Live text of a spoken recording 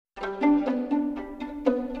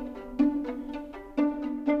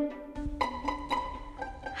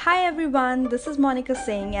Hi everyone, this is Monica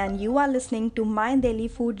Singh and you are listening to my Delhi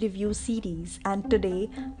food review series, and today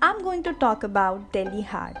I'm going to talk about Delhi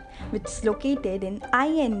Haat, which is located in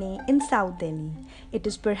INA in South Delhi. It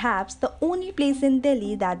is perhaps the only place in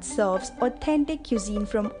Delhi that serves authentic cuisine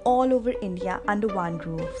from all over India under one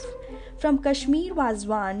roof. From Kashmir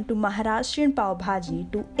Wazwan to Maharashtrian Pav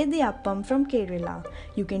Bhaji to Idiyappam from Kerala,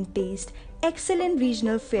 you can taste excellent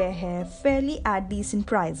regional fare here fairly at decent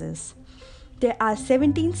prices. There are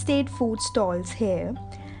 17 state food stalls here.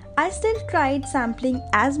 I still tried sampling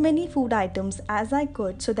as many food items as I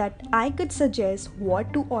could so that I could suggest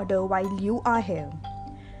what to order while you are here.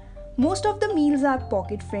 Most of the meals are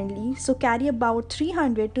pocket friendly, so carry about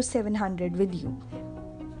 300 to 700 with you.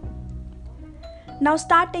 Now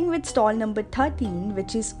starting with stall number 13,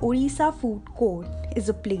 which is Orissa Food Court, is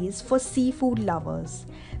a place for seafood lovers.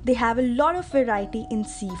 They have a lot of variety in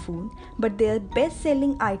seafood, but their best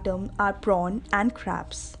selling item are prawn and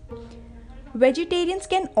crabs. Vegetarians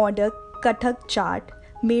can order Kathak chaat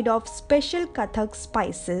made of special Kathak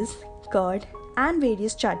spices, curd and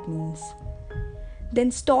various chutneys. Then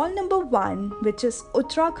stall number 1, which is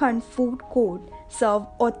Uttarakhand Food Court, serve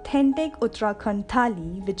authentic Uttarakhand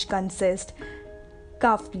thali, which consists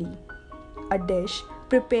kafli, a dish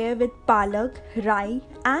prepared with palak, rai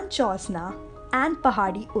and chosna and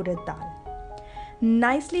pahadi urad dal.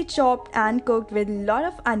 Nicely chopped and cooked with lot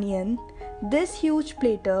of onion, this huge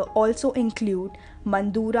platter also include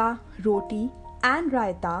mandura, roti and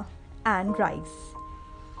raita and rice.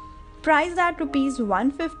 Priced at rupees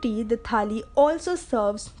 150, the thali also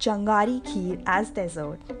serves jangari kheer as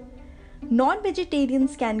dessert.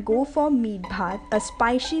 Non-vegetarians can go for meat bhat, a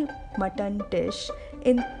spicy mutton dish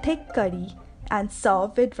in thick curry and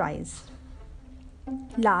serve with rice.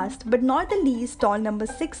 Last but not the least, stall number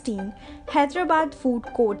 16, Hyderabad Food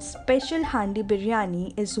Court's special handi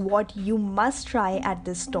biryani is what you must try at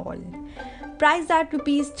this stall. Priced at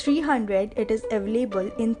rupees 300, it is available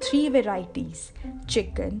in 3 varieties: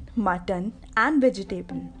 chicken, mutton and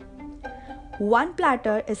vegetable. One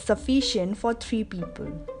platter is sufficient for 3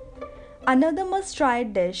 people. Another must-try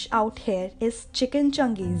dish out here is chicken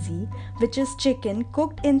changezi, which is chicken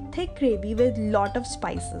cooked in thick gravy with lot of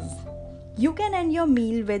spices. You can end your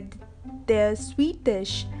meal with their sweet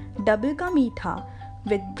dish, double ka meetha,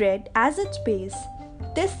 with bread as its base.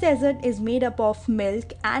 This dessert is made up of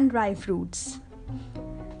milk and dry fruits.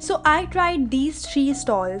 So I tried these 3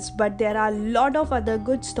 stalls, but there are a lot of other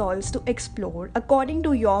good stalls to explore according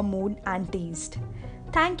to your mood and taste.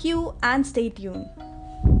 Thank you and stay tuned.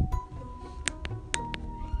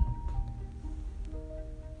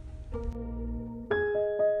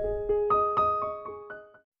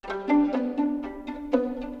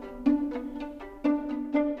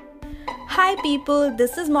 Hi people,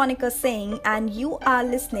 this is Monica Singh and you are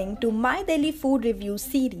listening to my Delhi food review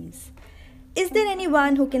series. Is there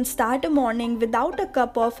anyone who can start a morning without a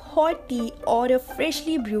cup of hot tea or a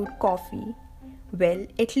freshly brewed coffee? Well,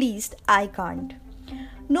 at least I can't.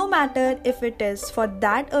 No matter if it is for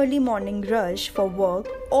that early morning rush for work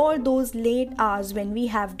or those late hours when we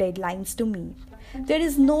have deadlines to meet, there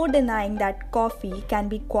is no denying that coffee can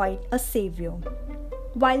be quite a savior.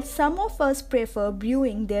 While some of us prefer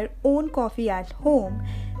brewing their own coffee at home,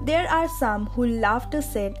 there are some who love to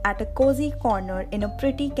sit at a cozy corner in a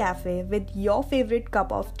pretty cafe with your favorite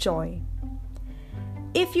cup of joy.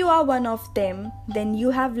 If you are one of them, then you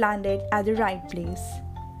have landed at the right place.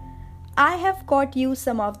 I have got you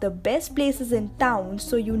some of the best places in town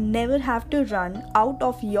so you never have to run out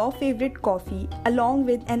of your favorite coffee along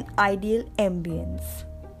with an ideal ambience.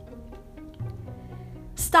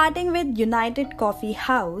 Starting with United Coffee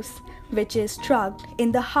House, which is tucked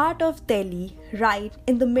in the heart of Delhi, right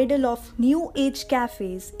in the middle of new age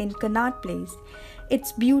cafes in Connaught Place.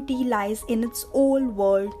 Its beauty lies in its old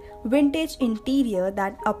world, vintage interior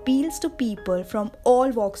that appeals to people from all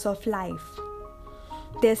walks of life.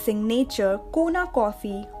 Their signature Kona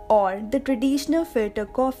coffee or the traditional filter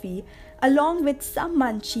coffee, along with some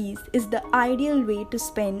munchies, is the ideal way to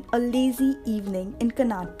spend a lazy evening in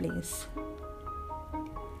Connaught Place.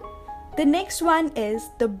 The next one is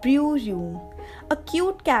the Brew Room, a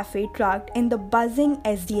cute cafe tucked in the buzzing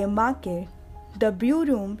SDA market. The brew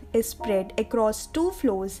room is spread across 2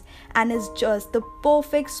 floors and is just the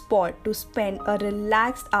perfect spot to spend a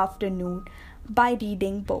relaxed afternoon by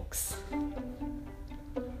reading books.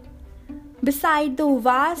 Beside the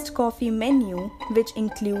vast coffee menu, which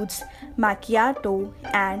includes macchiato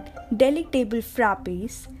and delectable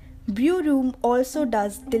frappes, Brew Room also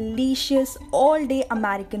does delicious all-day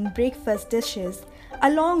American breakfast dishes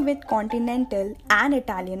along with continental and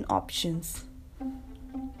Italian options.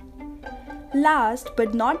 Last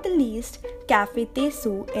but not the least, Cafe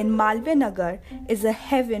Tesu in Malviya Nagar is a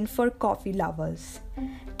heaven for coffee lovers.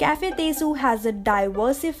 Cafe Tesu has a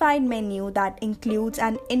diversified menu that includes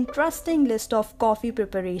an interesting list of coffee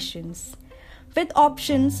preparations. With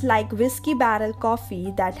options like whiskey barrel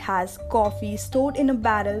coffee that has coffee stored in a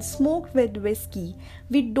barrel smoked with whiskey,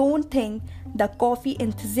 we don't think the coffee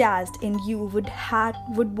enthusiast in you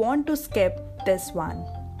would want to skip this one.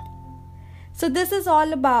 So this is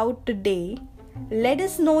all about today. Let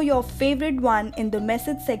us know your favorite one in the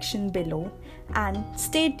message section below and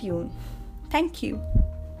stay tuned. Thank you.